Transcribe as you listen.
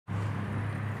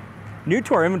New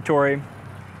to our inventory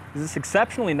is this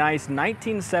exceptionally nice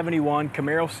 1971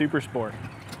 Camaro Super Sport.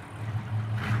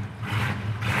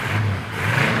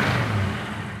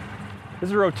 This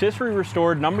is a rotisserie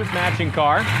restored, numbers matching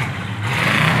car.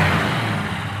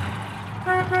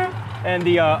 And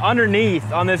the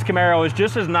underneath on this Camaro is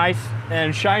just as nice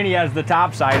and shiny as the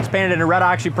top side. It's painted in a red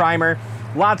oxy primer,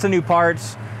 lots of new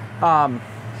parts.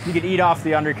 You could eat off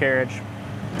the undercarriage.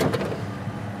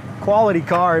 Quality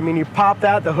car. I mean, you pop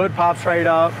that, the hood pops right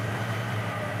up.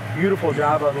 Beautiful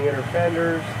job on the inner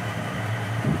fenders.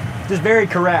 Just very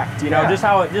correct, you know, just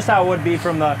how it would be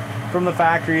from the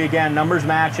factory. Again, numbers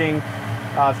matching,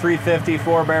 350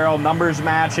 4-barrel, numbers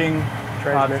matching,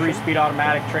 3-speed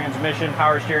automatic transmission,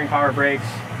 power steering, power brakes.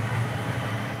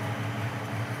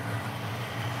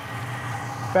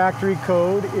 Factory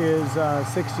code is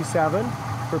 67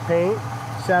 for paint,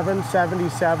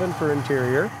 777 for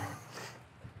interior.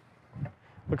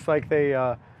 Looks like they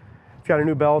got a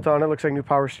new belt on it. Looks like new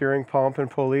power steering pump and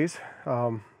pulleys.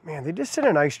 Man, they just did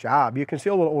a nice job. You can see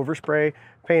a little overspray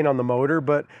paint on the motor,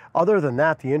 but other than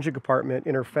that, the engine compartment,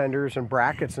 inner fenders and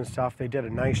brackets and stuff, they did a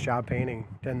nice job painting,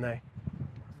 didn't they?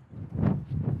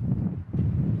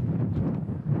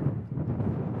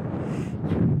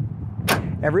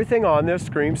 Everything on this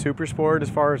screams Super Sport as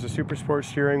far as the Super Sport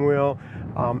steering wheel,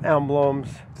 emblems.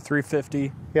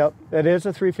 350. Yep, it is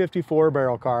a 354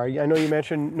 barrel car. I know you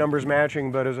mentioned numbers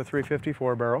matching, but it's a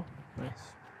 354 barrel. Nice.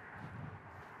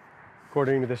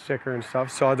 According to the sticker and stuff.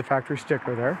 Saw the factory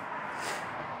sticker there.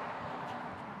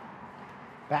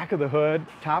 Back of the hood,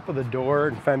 top of the door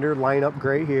and fender line up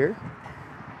great here.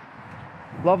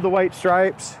 Love the white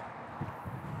stripes.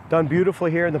 Done beautifully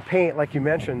here. And the paint, like you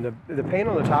mentioned, the paint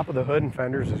on the top of the hood and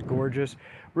fenders is gorgeous.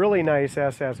 Really nice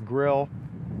SS grill.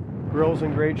 Grill's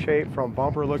in great shape. Front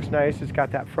bumper looks nice. It's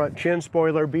got that front chin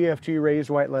spoiler, BFG raised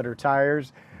white letter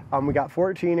tires. We got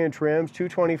 14-inch rims,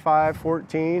 225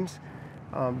 14s.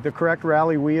 The correct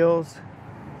Rallye wheels.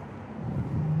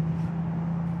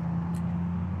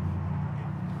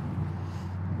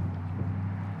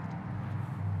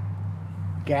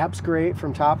 Gap's great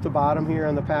from top to bottom here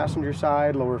on the passenger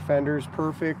side. Lower fenders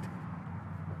perfect.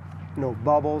 No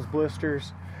bubbles,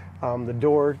 blisters. The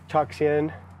door tucks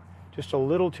in just a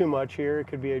little too much here. It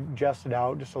could be adjusted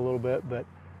out just a little bit, but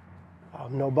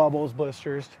no bubbles,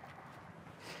 blisters.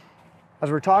 As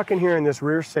we're talking here in this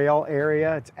rear sail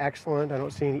area, it's excellent. I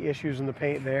don't see any issues in the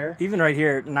paint there. Even right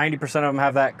here, 90% of them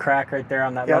have that crack right there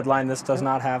on that red line. This does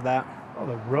not have that. Oh,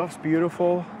 the roof's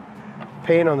beautiful.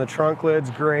 Paint on the trunk lid's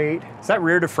great. Is that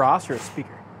rear defrost or a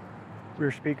speaker?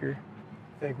 Rear speaker.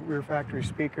 I think rear factory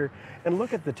speaker. And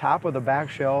look at the top of the back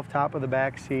shelf, top of the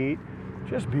back seat.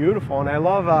 Just beautiful. And I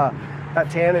love that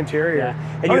tan interior.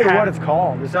 Yeah. And I don't know what it's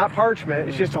called. It's not parchment.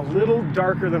 It's just a little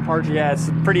darker than parchment. Yeah, it's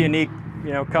a pretty unique,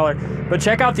 you know, color. But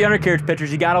check out the undercarriage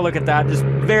pictures. You got to look at that. Just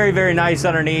very, very nice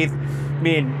underneath. I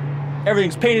mean,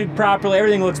 everything's painted properly.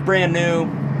 Everything looks brand new.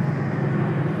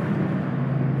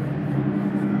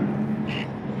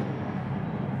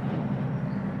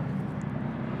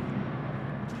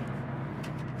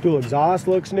 Dual exhaust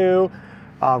looks new.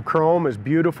 Chrome is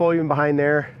beautiful even behind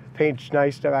there. Paint's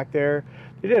nice back there.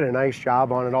 They did a nice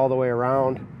job on it all the way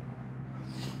around.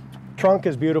 Trunk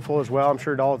is beautiful as well. I'm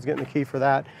sure Dalton's getting the key for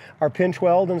that. Our pinch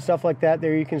weld and stuff like that,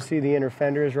 there you can see the inner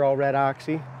fenders are all red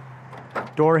oxy.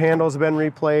 Door handles have been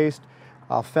replaced.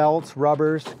 Felts,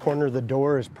 rubbers, corner of the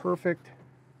door is perfect.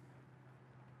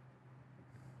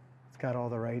 It's got all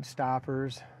the right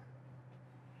stoppers.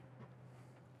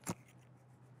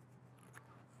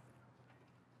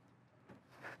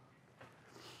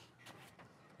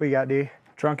 What you got, D?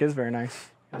 Trunk is very nice.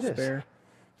 Spare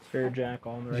jack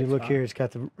all in the right As you look spot. here, it's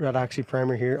got the red oxy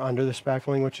primer here under the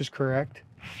speckling, which is correct.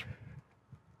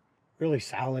 Really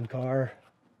solid car.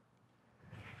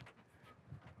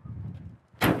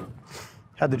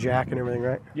 Had the jack and everything,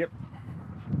 right? Yep.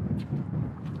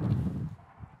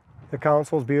 The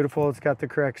console's beautiful. It's got the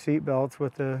correct seat belts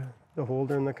with the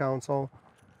holder in the console.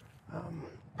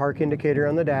 Park indicator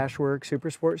on the dash work.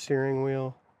 Super Sport steering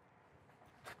wheel.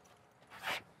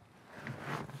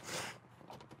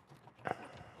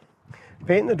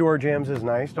 Painting the door jambs is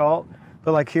nice, Dalt,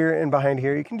 but like here and behind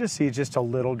here, you can just see it's just a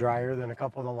little drier than a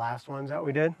couple of the last ones that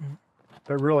we did.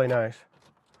 They're really nice.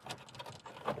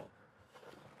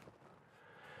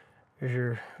 Here's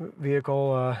your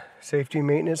vehicle safety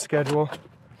maintenance schedule.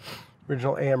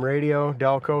 Original AM radio,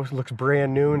 Delco, looks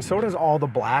brand new, and so does all the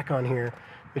black on here.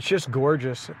 It's just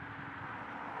gorgeous.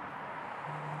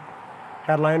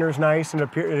 Headliner's nice, and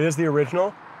it is the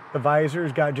original. The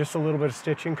visor's got just a little bit of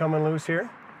stitching coming loose here.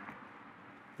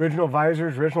 Original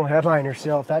visors, original headliner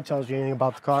still, if that tells you anything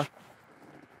about the car.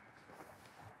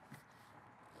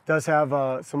 Does have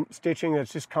some stitching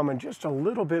that's just coming just a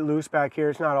little bit loose back here.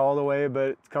 It's not all the way,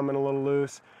 but it's coming a little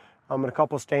loose. And a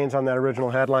couple stains on that original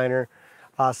headliner.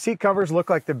 Seat covers look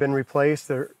like they've been replaced.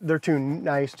 They're too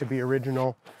nice to be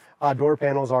original. Door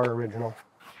panels are original.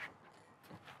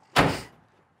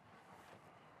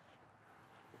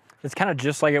 It's kind of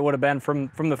just like it would have been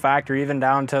from the factory, even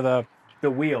down to the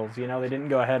wheels. You know, they didn't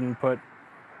go ahead and put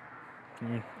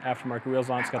aftermarket wheels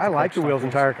on. It's got I like the wheels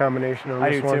and tire combination on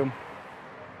this one. I do too.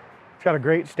 It's got a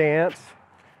great stance.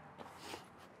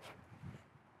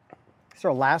 It's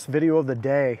our last video of the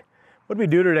day. What did we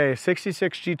do today?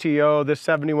 66 GTO, this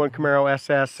 71 Camaro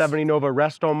SS, 70 Nova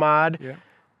Resto mod. Yeah. What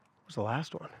was the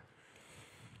last one?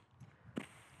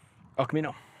 El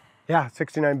Camino. Yeah,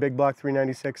 69 big block,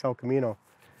 396 El Camino.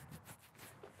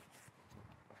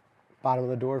 Bottom of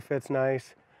the door fits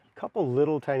nice. Couple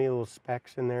little tiny little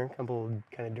specks in there. A couple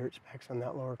kind of dirt specks on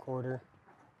that lower quarter.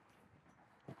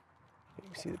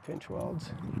 You can see the pinch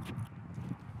welds.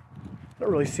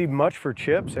 Don't really see much for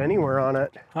chips anywhere on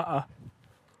it.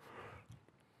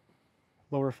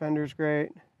 Lower fender's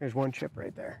great. There's one chip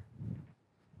right there.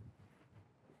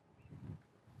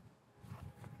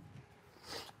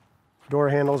 Door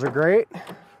handles are great.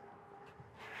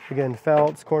 Again,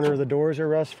 felts, corner of the doors are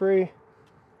rust free.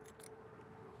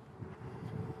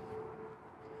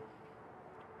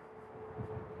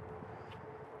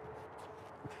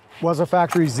 Was a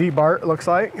factory Z-Bar, it looks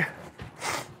like.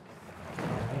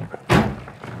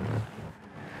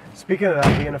 Speaking of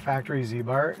that being a factory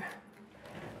Z-Bar,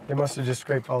 they must have just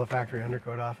scraped all the factory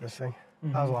undercoat off this thing.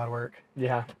 That was a lot of work.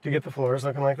 Yeah. Do you get the floors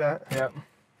looking like that?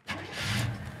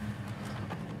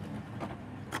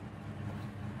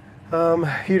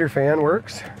 Yep. Heater fan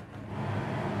works.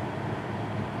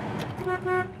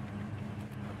 Let's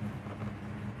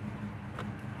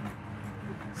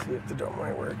see if the dome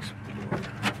light works.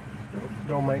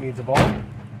 Dome light needs a bulb.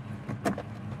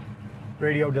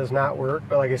 Radio does not work,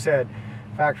 but like I said,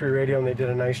 factory radio, and they did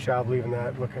a nice job leaving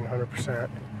that looking 100%.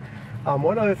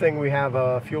 One other thing, we have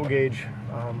a fuel gauge,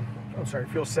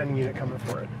 fuel sending unit coming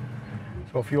for it.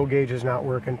 So fuel gauge is not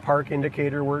working. Park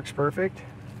indicator works perfect.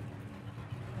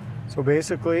 So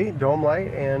basically, dome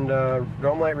light and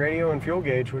dome light radio and fuel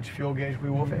gauge, which fuel gauge we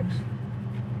will fix.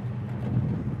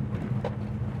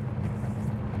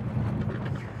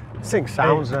 This thing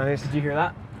sounds nice. Did you hear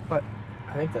that? What?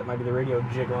 I think that might be the radio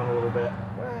jiggling a little bit.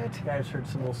 What? I just heard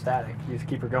some little static. You just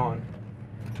keep her going.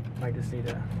 Might just need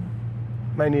to...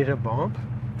 Might need a bump?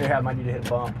 Yeah, might need to hit a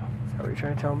bump. Is that what you're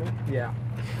trying to tell me? Yeah.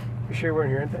 You sure you weren't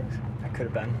hearing things? I could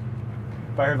have been.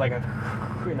 But I heard like a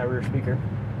in that rear speaker.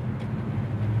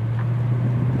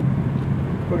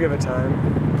 We'll give it time.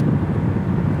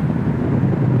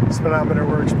 Speedometer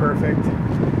works perfect.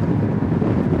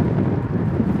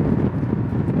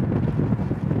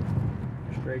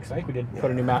 Brakes. I think we did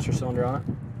put a new master cylinder on it.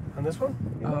 On this one?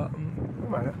 We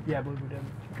might have. Yeah, I believe we did.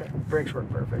 Okay. Brakes work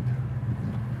perfect.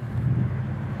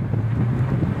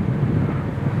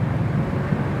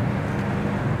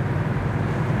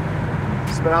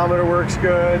 Speedometer works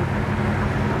good.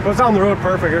 Goes down the road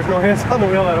perfect. There's no hands on the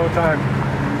wheel that whole time.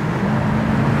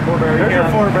 There's your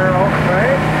 4-barrel,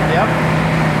 right? Yep.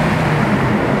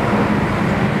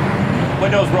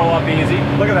 Windows roll up easy.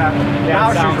 Look at that. Yeah,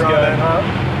 now sounds she's running, good. huh?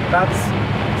 That's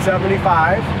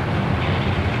 75.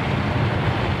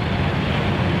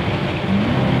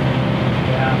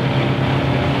 Yeah.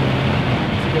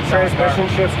 It's a good Transmission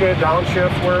shifts good.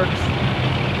 Downshift works.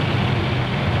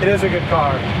 It is a good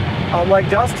car. Like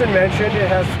Dustin mentioned, it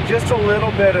has just a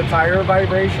little bit of tire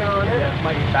vibration on it. Yeah,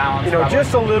 might be balanced. You know,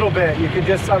 just a little bit. You can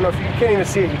just, I don't know if you can't even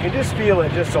see it, you can just feel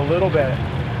it just a little bit.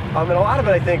 And a lot of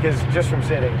it, I think, is just from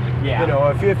sitting. Yeah. You know,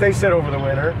 if they sit over the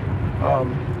winter.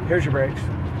 Here's your brakes.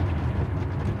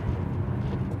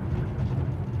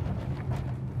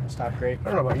 Stop great.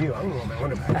 I don't know about you. I'm going to my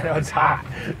window back. I know it's hot.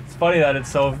 It's funny that it's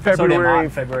so February, so damn hot in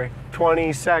February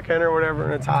 22nd or whatever,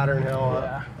 and it's hotter than hell.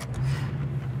 Yeah.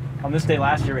 On this day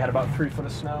last year, we had about 3 foot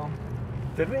of snow.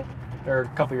 Did we? Or a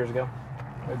couple years ago,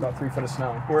 we had about 3 foot of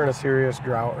snow. We're in a serious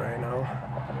drought right now.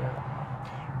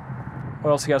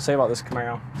 What else you got to say about this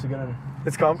Camaro? It's a good one.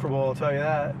 It's comfortable, I'll tell you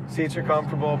that. Seats are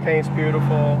comfortable, paint's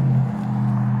beautiful,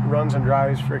 runs and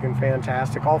drives freaking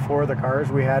fantastic. All 4 of the cars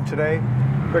we had today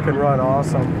freaking run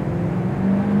awesome.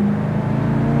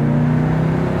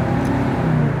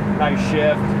 Nice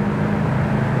shift.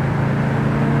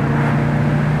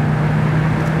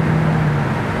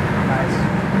 Nice.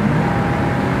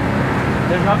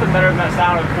 There's nothing better than that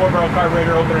sound of a 4-barrel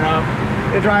carburetor opening up.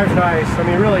 It drives nice. I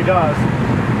mean, it really does.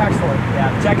 Excellent.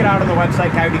 Yeah, check it out on the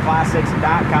website,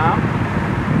 coyoteclassics.com.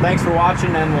 Thanks for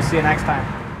watching, and we'll see you next time.